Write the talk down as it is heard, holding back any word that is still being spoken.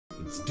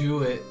Let's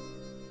do it.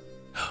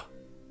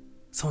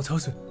 Someone's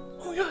hosting.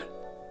 Oh my god.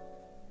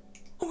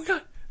 Oh my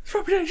god. It's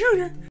Robert Downey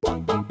Jr.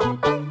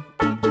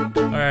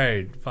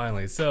 Alright,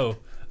 finally. So,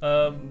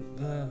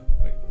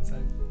 wait, is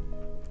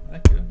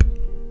that good?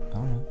 I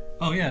don't know.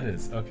 Oh yeah, it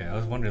is. Okay, I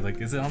was wondering,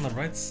 like, is it on the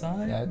right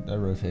side? Yeah, I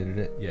rotated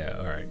it. Yeah,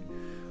 alright.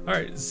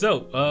 Alright,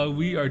 so,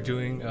 we are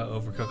doing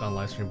Overcooked on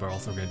live stream, but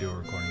also we're gonna do a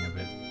recording of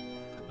it.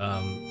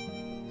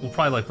 We'll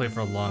probably, like, play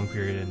for a long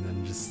period and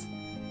then just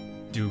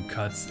do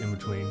cuts in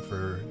between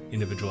for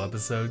individual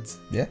episodes.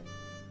 Yeah.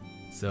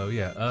 So,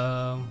 yeah,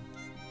 Alright,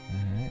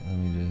 let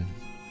me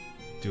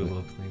just... do a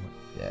little thing.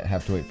 Yeah, I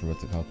have to wait for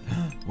what's it called.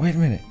 Wait a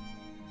minute.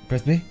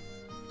 Press B?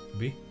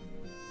 B?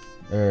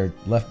 Or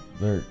left,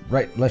 or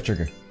right, left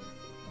trigger.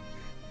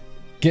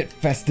 Get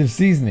festive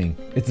seasoning.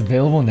 It's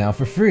available now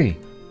for free.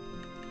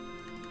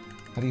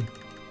 How do you...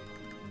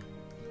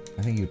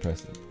 I think you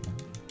press it.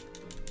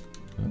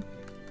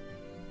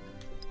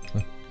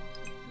 Huh?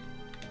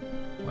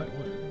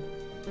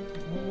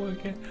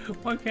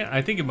 Why can't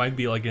I think it might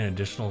be like an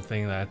additional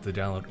thing that I have to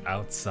download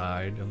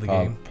outside of the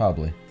game.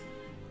 Probably.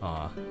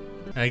 Aw.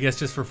 And I guess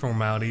just for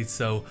formality,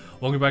 so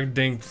welcome back to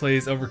Dang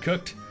Plays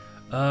Overcooked.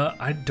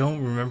 I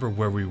don't remember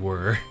where we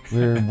were.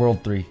 We're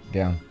World 3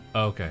 down.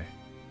 Okay.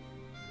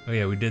 Oh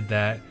yeah, we did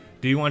that.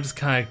 Do you want to just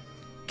kind of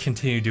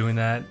continue doing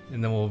that,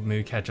 and then we'll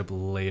maybe catch up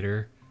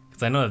later?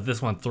 Because I know that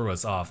this one threw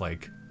us off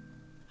like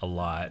a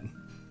lot.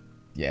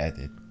 Yeah, it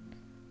did.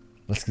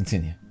 Let's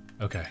continue.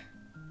 Okay.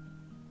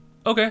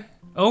 Okay.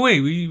 Oh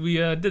wait, we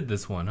did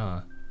this one,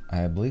 huh?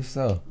 I believe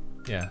so.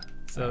 Yeah.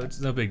 So it's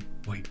no big.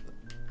 Wait.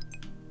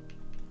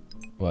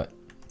 What?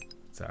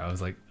 Sorry, I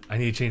was like, I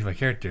need to change my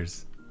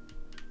characters.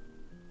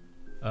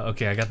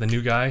 Okay, I got the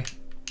new guy,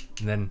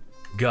 and then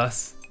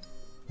Gus.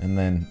 And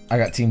then I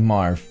got Team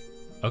Marv.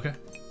 Okay.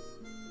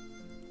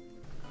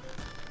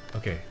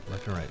 Okay,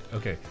 left and right.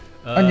 Okay.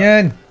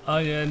 Onion!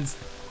 Onions.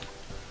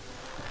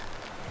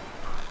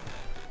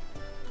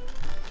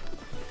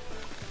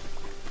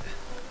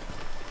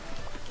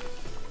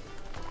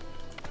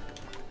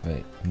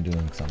 Wait, I'm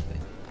doing something.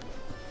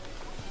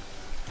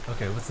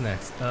 Okay, what's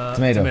next?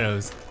 Tomato.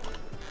 Tomatoes.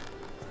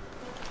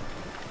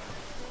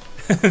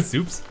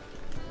 Soups?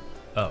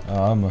 Oh.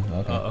 Oh,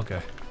 okay. Oh,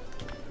 okay.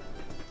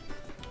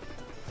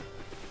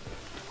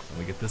 Let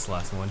me get this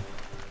last one.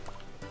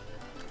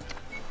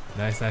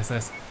 Nice, nice,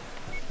 nice.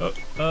 Oh,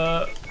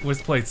 where's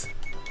the plates?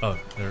 Oh,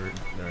 they're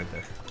right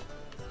there.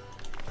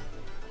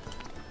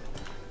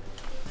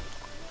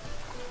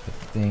 Put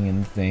the thing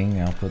in the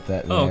thing. I'll put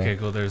that there. Oh, okay,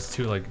 cool. There's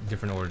two like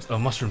different orders. Oh,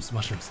 mushrooms,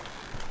 mushrooms.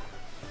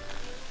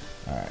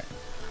 All right.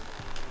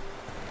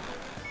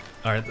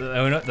 All right,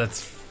 oh, no,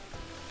 that's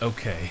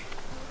okay.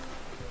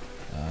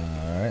 All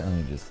right. Let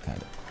me just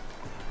kind of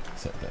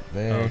set that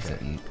there.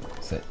 Okay.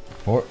 Set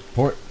port.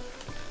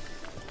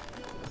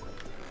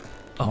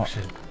 Oh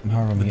shit.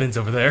 Marv, The bin's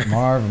over there.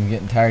 Marv, I'm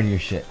getting tired of your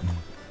shit.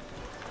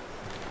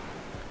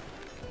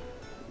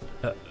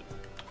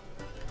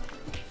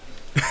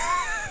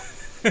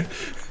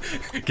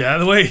 Get out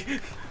of the way.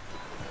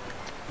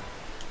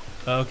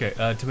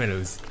 Okay,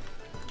 tomatoes.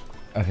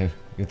 Okay,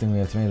 good thing we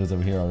have tomatoes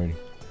over here already.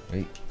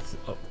 Wait,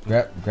 Oh.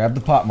 grab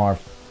the pot, Marv.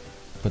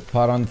 Put the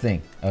pot on the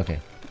thing. Okay.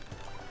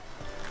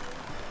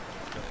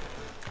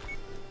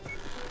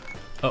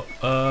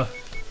 Oh,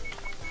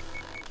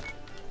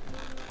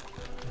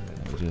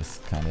 We'll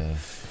just kind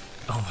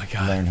of oh my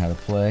god. learn how to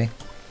play.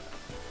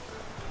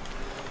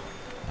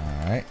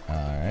 All right.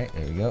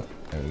 There we go.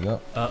 There we go.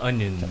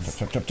 Onions.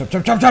 Chop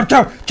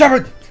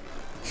it!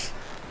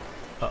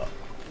 Uh-oh.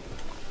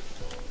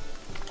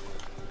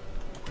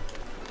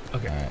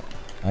 Okay. All right.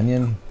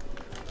 Onion.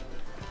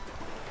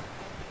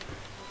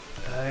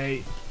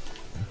 Hey.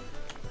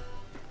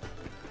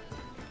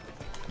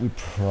 We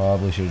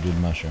probably should have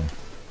done mushroom.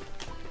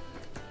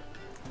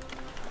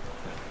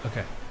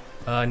 Okay.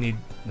 I need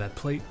that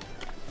plate.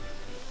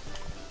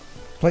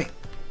 Plate.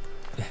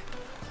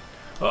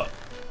 Oh. All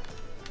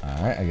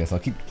right. I guess I'll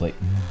keep the plate.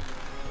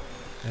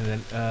 And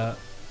then,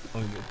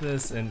 let me get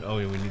this, and oh,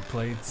 yeah, we need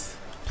plates.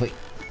 Plate.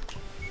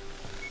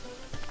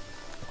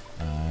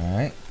 All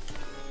right.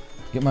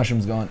 Get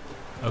mushrooms going.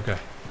 Okay.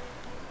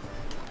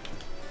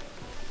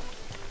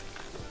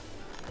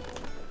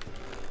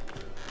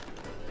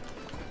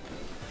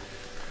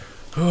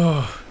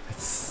 Oh,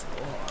 it's so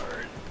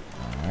hard.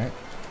 All right.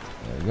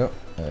 There we go.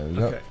 There we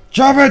go. Okay.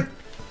 Chop it!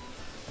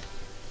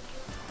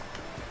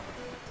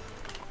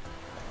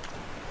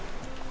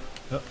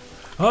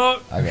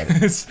 Oh! I got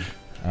it.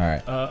 All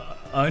right.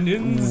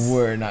 Onions.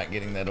 We're not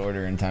getting that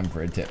order in time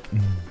for a tip.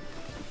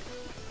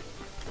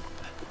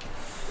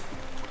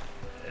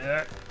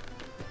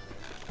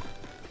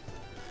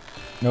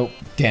 Nope.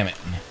 Damn it.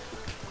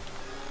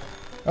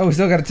 Oh, we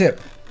still got a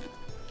tip.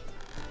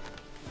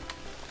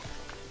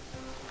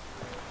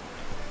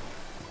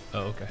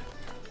 Oh, okay.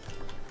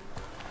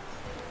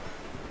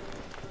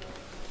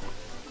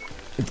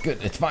 It's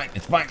good. It's fine.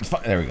 It's fine. It's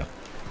fine. There we go.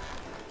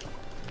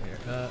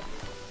 Here,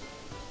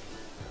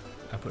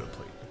 I put a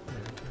plate.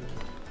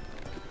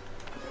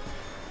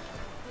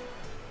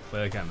 But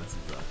that kind of messes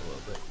it up a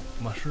little bit.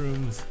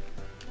 Mushrooms.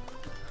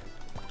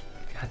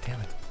 God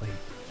damn it, plate.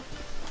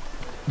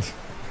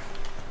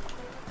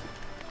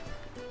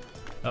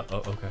 Oh,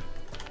 okay.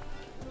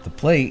 The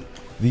plate?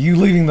 You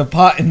leaving the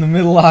pot in the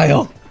middle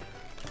aisle.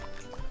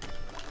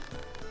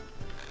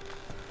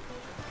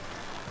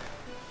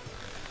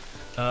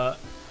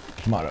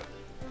 Tomato.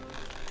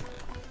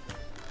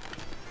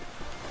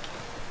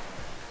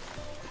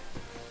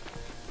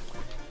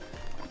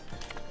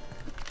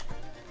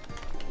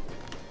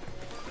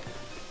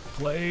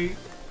 Plate.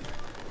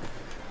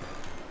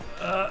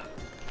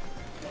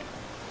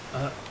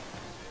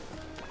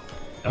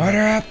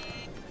 Order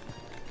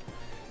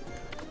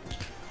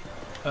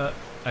up.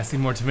 I see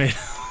more tomatoes.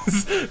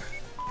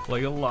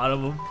 Like a lot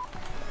of them.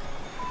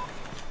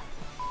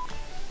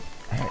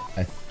 Alright,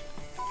 I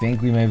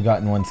think we may have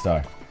gotten 1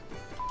 star.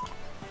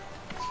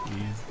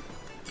 Jeez.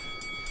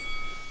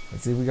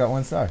 Let's see if we got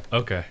 1 star.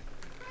 Okay.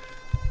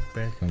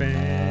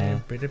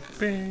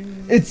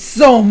 It's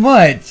so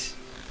much!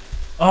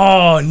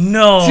 Oh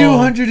no!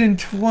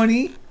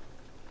 220?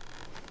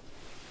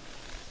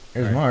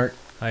 There's Right. Mark.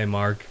 Hi,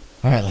 Mark.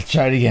 Alright, let's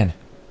try it again.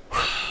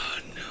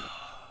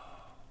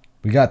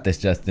 We got this,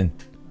 Justin.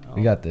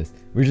 We got this.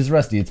 We're just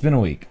rusty. It's been a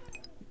week.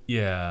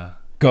 Yeah.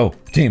 Go,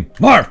 team.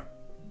 Marv!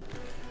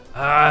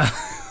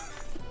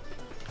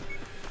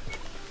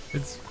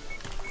 It's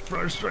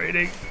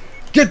frustrating.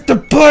 Get the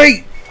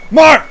plate!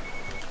 Marv!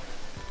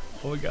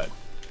 Oh my god.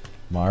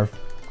 Marv,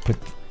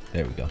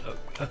 there we go.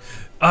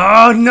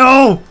 Oh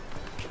no!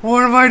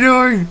 What am I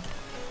doing?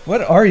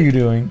 What are you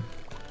doing?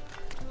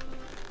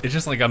 It's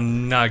just like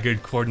I'm not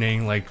good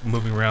coordinating, like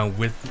moving around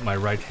with my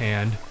right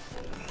hand.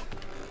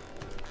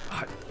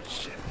 Oh,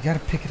 shit. You gotta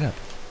pick it up.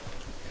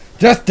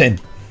 Justin!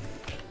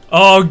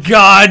 Oh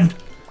god!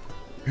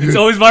 It's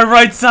always my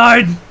right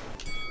side!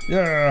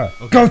 Yeah!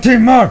 Okay. Go,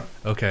 team Marv!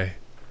 Okay.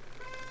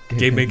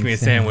 Gabe, make me a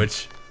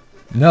sandwich.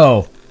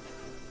 No.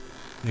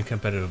 New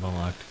competitive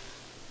unlocked.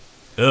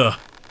 Ugh.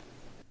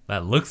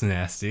 That looks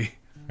nasty.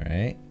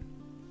 Alright.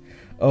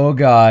 Oh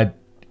god.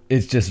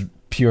 It's just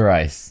pure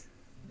ice.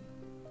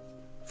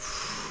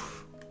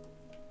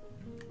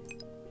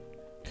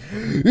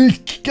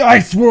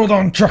 Ice World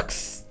on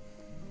trucks!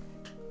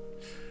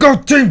 Go,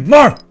 team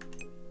Marv!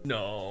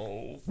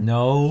 No.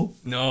 No.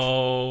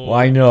 No.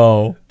 Why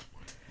no?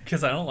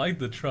 Because I don't like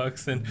the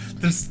trucks, and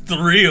there's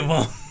 3 of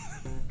them.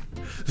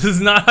 This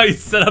is not how you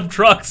set up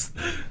trucks.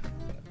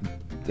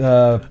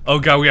 Oh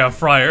god, we have a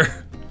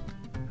fryer.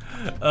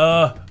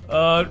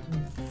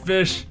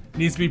 Fish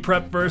needs to be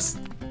prepped first.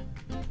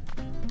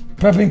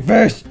 Prepping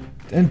fish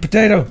and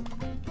potato.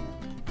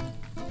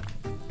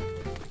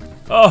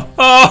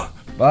 Oh!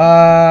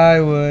 Bye,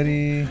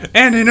 Woody.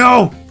 Andy,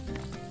 no!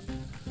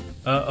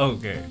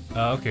 Okay.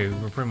 Okay,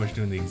 we're pretty much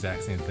doing the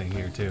exact same thing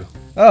here, too.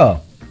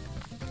 Oh.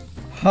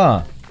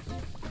 Huh.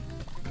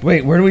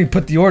 Wait, where do we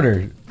put the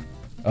order?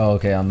 Oh,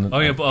 okay, on the... Oh,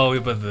 yeah,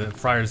 but the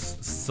fryer's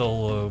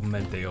solo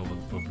mente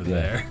over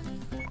there.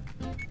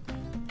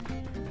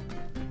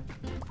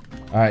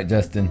 Alright,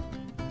 Justin.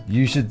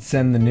 You should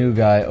send the new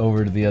guy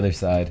over to the other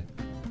side.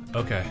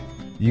 Okay.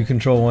 You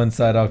control one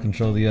side, I'll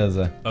control the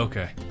other.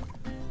 Okay.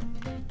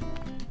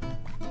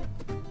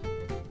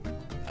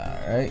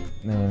 Alright,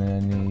 then I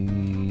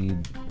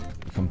need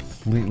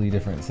completely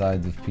different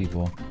sides of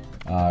people.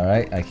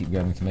 Alright, I keep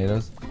grabbing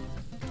tomatoes.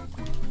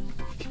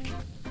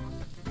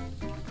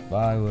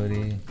 Bye,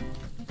 Woody.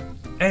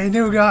 Hey,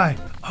 new guy!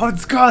 Oh,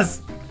 it's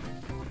Gus!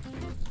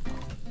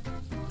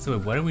 So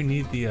wait, why do we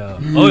need the,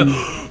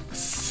 oh,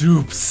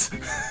 soups!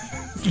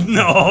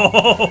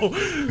 No!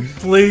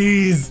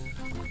 Please!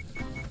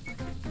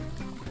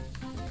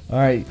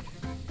 Alright,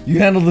 you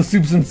handle the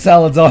soups and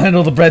salads, I'll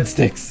handle the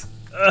breadsticks.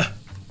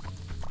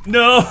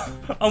 No!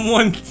 I'm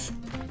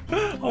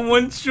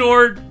one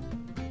short!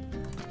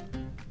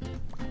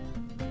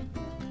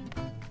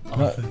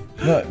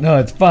 No,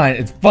 it's fine,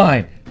 it's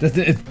fine.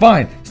 Justin, it's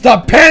fine.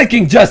 Stop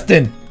panicking,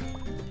 Justin!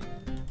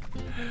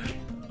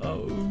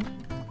 Oh,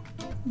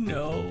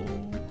 no.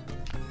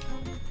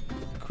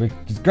 Quick,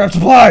 just grab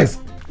supplies!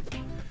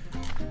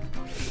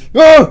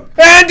 Oh,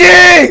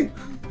 Andy!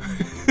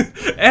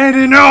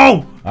 Andy,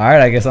 no!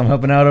 Alright, I guess I'm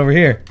helping out over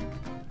here.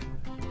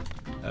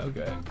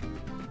 Okay.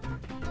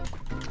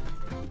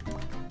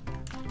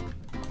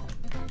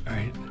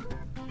 Alright.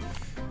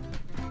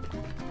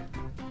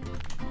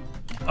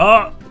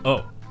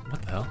 Oh,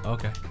 what the hell?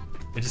 Okay.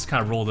 It just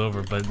kind of rolled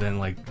over, but then,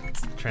 like,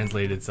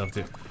 translated itself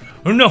to...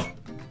 Oh, no!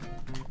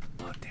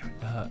 Oh, damn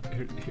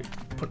it. Here.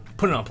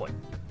 Put it on a plate.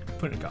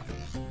 Put it in a coffee.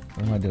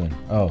 What am I doing?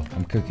 Oh,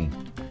 I'm cooking.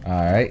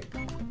 Alright.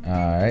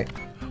 Alright.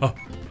 Oh,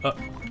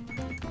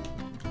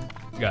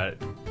 got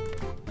it.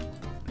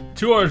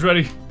 2 hours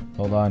ready.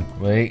 Hold on.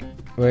 Wait,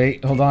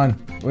 hold on.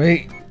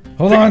 Wait,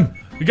 hold on.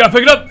 You gotta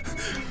pick it up!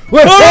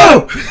 Wait,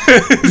 Oh!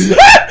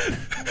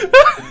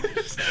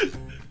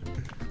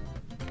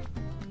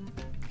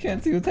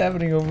 Can't see what's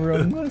happening over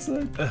on my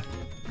side.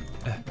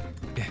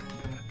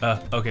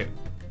 Okay.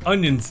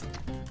 Onions.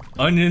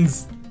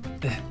 Onions.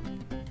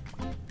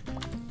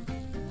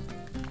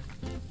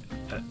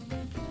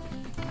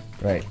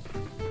 Right.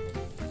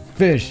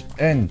 Fish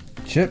and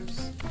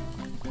chips.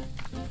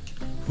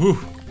 Whew.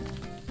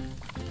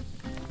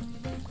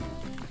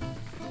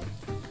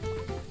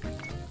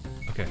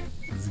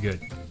 good.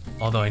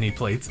 Although I need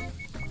plates.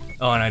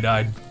 Oh, and I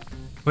died.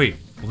 Wait,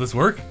 will this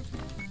work?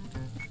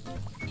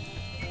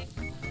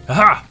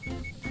 Aha!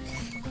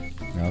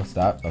 No,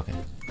 stop. Okay.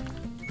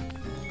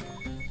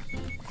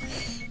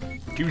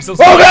 Give yourself.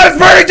 Oh God, it's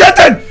burning,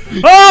 Justin!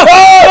 Oh!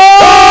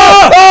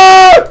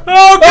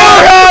 Oh!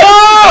 God!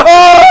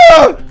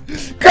 Oh!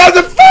 Grab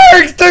the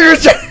fire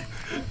extinguisher!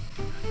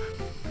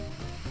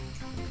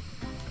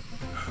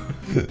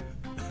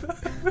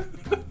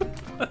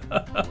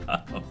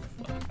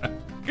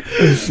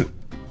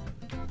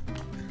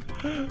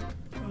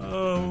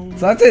 Oh.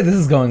 So I'd say this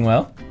is going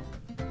well.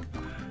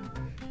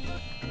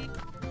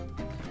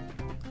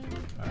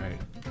 Alright.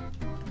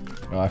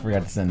 Oh, I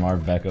forgot to send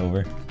Marv back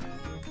over.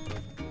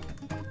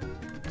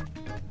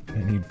 I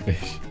need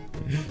fish.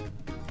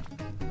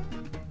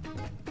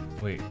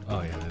 Wait,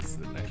 oh yeah, this is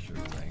an extra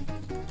thing.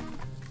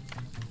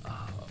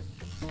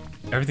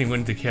 Everything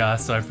went into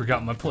chaos, so I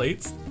forgot my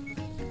plates.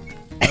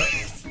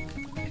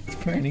 It's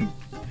burning.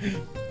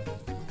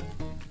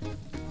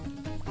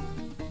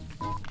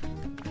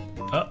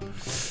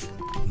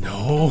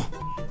 No.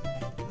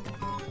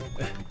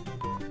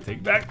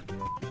 Take back.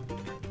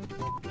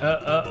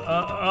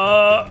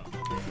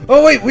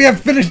 Oh wait, we have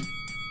finished.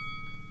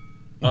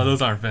 Oh,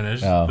 those aren't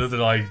finished. Oh. Those are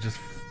like just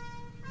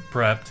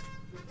prepped.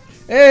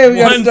 Hey, we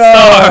got a One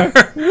star.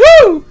 star.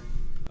 Woo!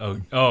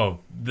 Oh,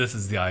 this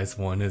is the ice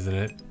one, isn't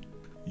it?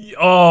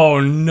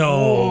 Oh no.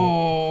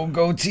 Oh,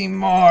 go Team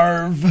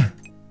Marv.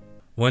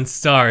 1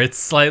 star. It's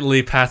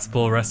slightly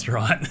passable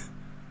restaurant.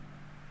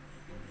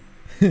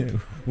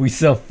 We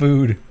sell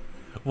food.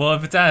 Well,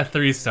 if it's at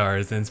 3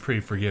 stars, then it's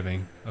pretty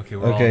forgiving. Okay,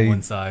 we're all on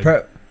one side.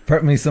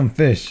 Prep me some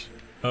fish.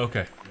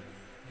 Okay.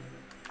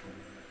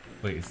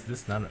 Wait, is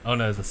this not? Oh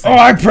no, it's the same. Oh,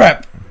 I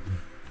prep.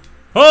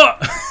 Oh!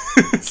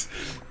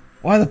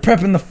 Why the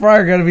prep and the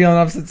fryer gotta be on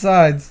opposite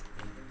sides?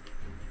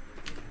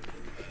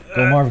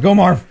 Go Marv, go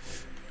Marv.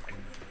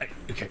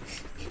 Okay.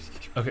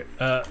 Okay.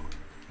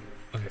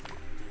 Okay.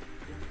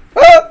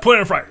 Ah! Put it in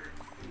the fryer.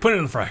 Put it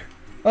in the fryer.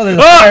 Oh, there's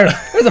a fryer.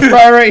 There's a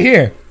fryer right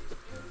here.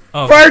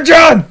 Oh. Fryer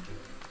John.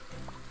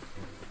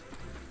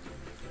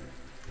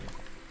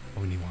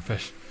 Oh, we need more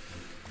fish.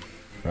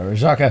 Fryer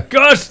Jaka.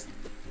 Gosh!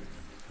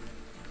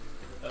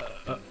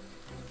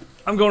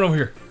 I'm going over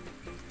here.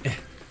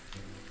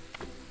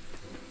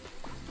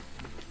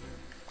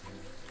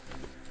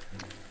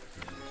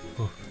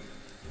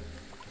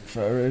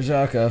 Frère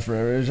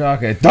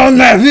Jacques, dans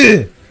la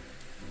vie!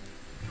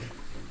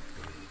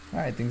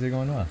 Alright, things are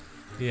going well.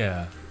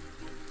 Yeah.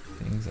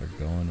 Things are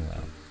going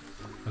well.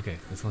 Okay,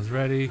 this one's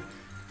ready.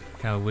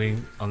 Kind of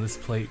waiting on this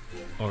plate.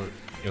 Or,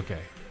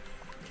 okay.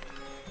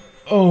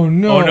 Oh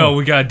no! Oh no,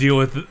 we gotta deal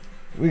with it.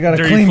 We gotta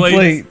dirty clean plates.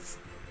 plates.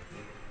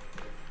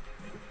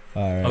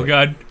 Alright. Oh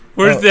god,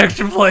 where's the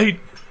extra plate?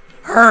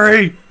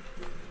 Hurry!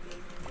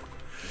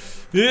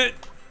 It.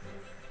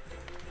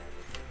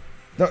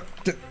 No,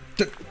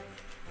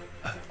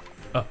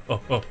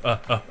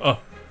 Oh.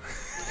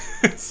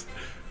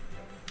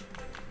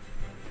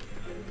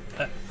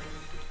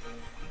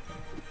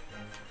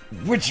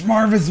 Which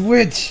Marv is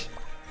which?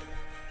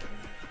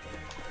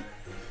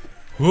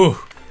 Whew.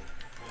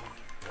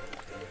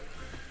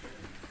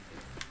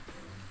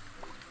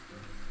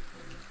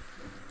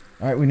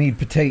 Alright, we need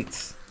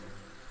potatoes.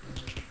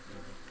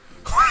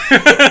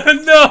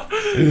 No!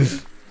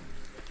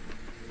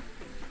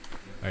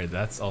 Alright,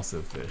 that's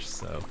also fish,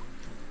 so.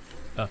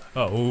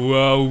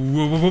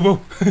 Whoa.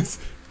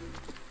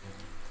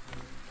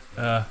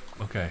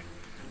 Okay.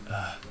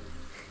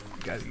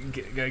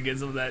 Gotta get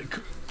some of that.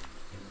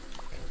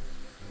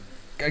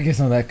 Gotta get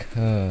some of that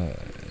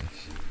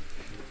kush.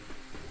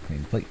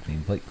 Clean plate,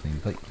 clean plate, clean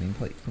plate, clean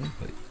plate, clean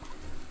plate.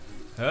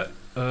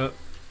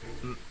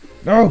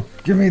 No!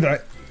 Give me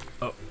that!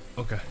 Oh,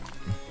 okay.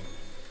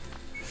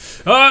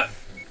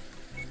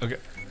 Okay.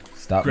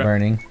 Stop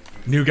burning.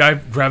 New guy,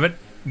 grab it.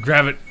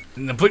 Grab it.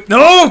 And then put.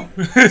 No!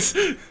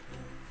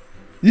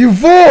 You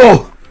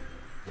fool!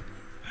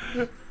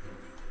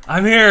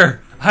 I'm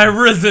here. I've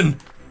risen.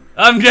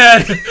 I'm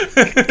dead.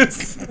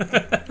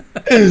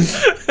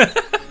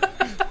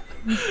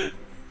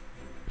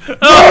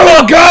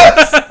 Oh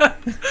God!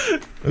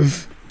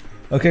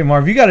 Okay,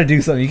 Marv, you gotta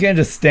do something. You can't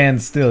just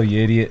stand still,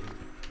 you idiot.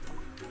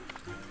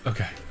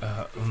 Okay.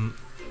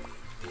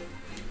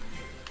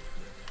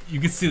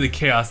 You can see the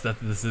chaos that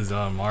this is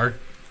on, Mark.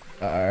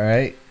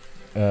 Alright.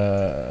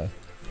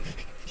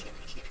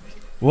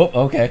 Whoop,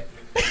 okay.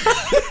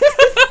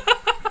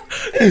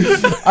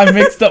 I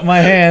mixed up my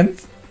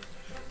hands.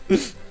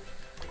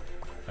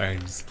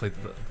 Alright, just place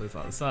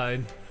on the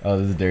side. Oh,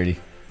 this is dirty.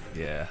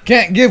 Yeah.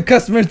 Can't give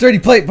customers dirty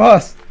plate,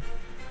 boss.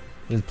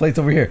 There's plates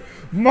over here.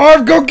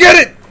 Marv, go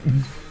get it!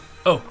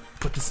 Oh,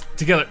 put this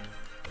together.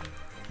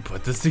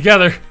 Put this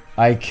together.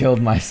 I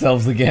killed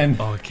myself again.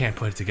 Oh, I can't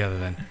put it together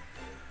then.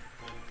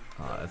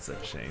 Oh, that's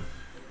such a shame.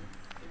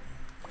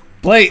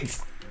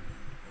 Plates!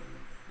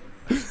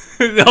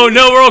 Oh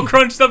no, we're all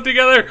crunched up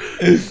together.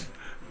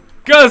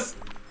 Gus!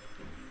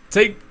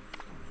 Take...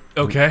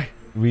 Okay.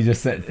 We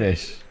just sent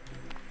fish.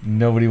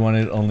 Nobody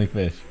wanted only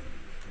fish.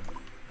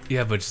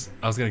 Yeah, but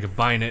I was gonna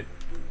combine it.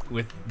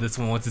 with this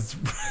one once it's.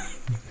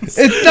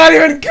 It's not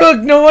even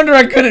cooked. No wonder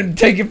I couldn't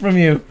take it from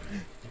you.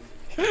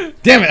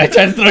 Damn it! I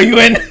tried to throw you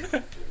in.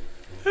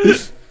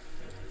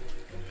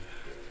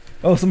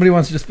 Oh, somebody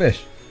wants to just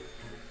fish.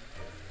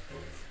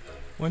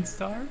 1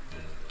 star?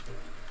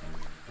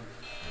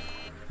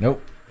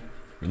 Nope.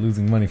 We're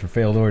losing money for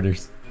failed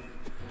orders.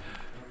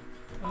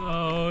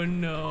 Oh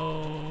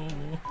no.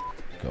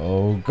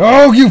 Go,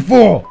 go, you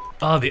fool!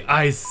 Oh, the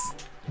ice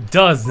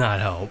does not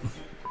help.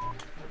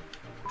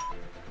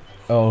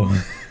 Oh.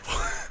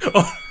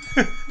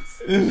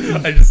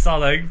 I just saw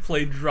that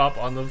plate drop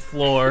on the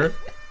floor.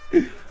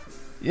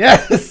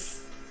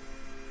 Yes!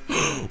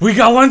 We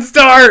got 1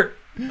 star!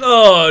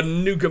 Oh,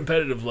 new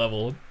competitive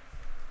level.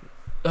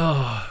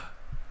 Oh.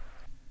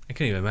 I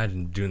can't even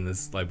imagine doing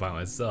this like by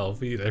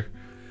myself either.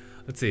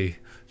 Let's see.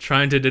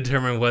 Trying to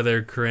determine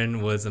whether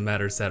Corinne was a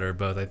mad or sad or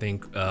both. I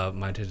think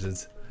my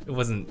intentions, it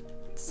wasn't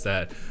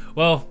sad.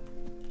 Well,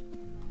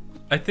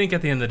 I think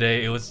at the end of the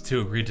day, it was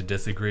to agree to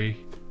disagree.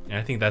 And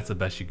I think that's the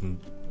best you can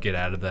get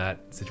out of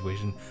that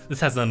situation. This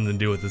has nothing to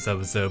do with this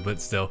episode,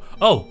 but still.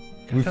 Oh!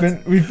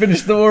 We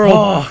finished the world!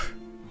 Oh,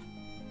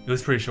 it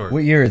was pretty short.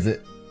 What year is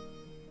it?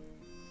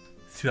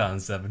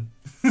 2007.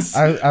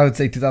 I would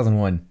say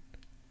 2001.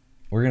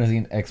 We're gonna see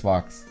an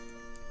Xbox.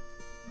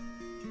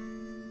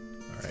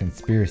 It's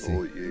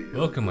conspiracy.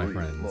 Welcome, my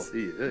friends.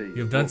 You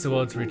have done so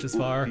well to reach this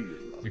far.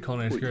 Your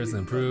culinary skills have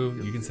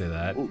improved. You can say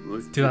that.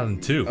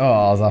 2002. Oh,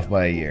 I was off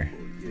by a year.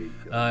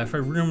 I've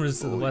heard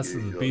rumors of the West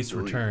of the Beast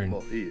return.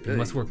 You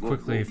must work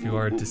quickly if you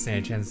are to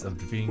stand a chance of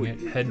defeating it.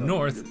 Head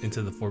north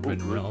into the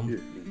Forbidden Realm.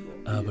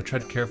 But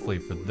tread carefully,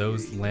 for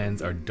those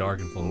lands are dark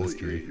and full of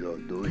mystery.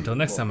 Until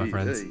next time, my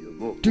friends.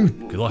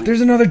 Dude, good luck. There's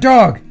another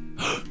dog!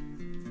 Oh,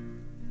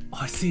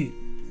 I see.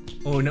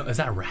 Oh no, is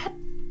that a rat?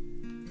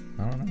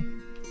 I don't know.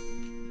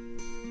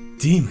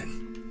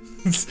 Demon.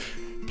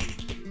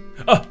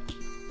 Oh.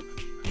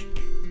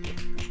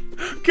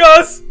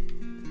 Gus!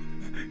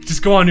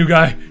 Just go on, new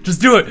guy.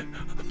 Just do it.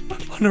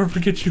 I'll never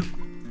forget you.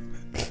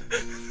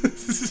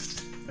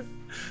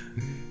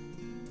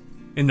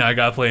 And now I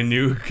gotta play a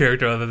new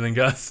character other than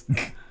Gus.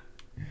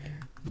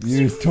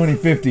 Year's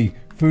 2050.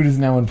 Food is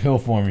now in pill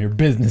form. Your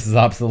business is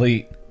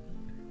obsolete.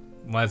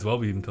 Might as well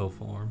be in pill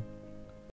form.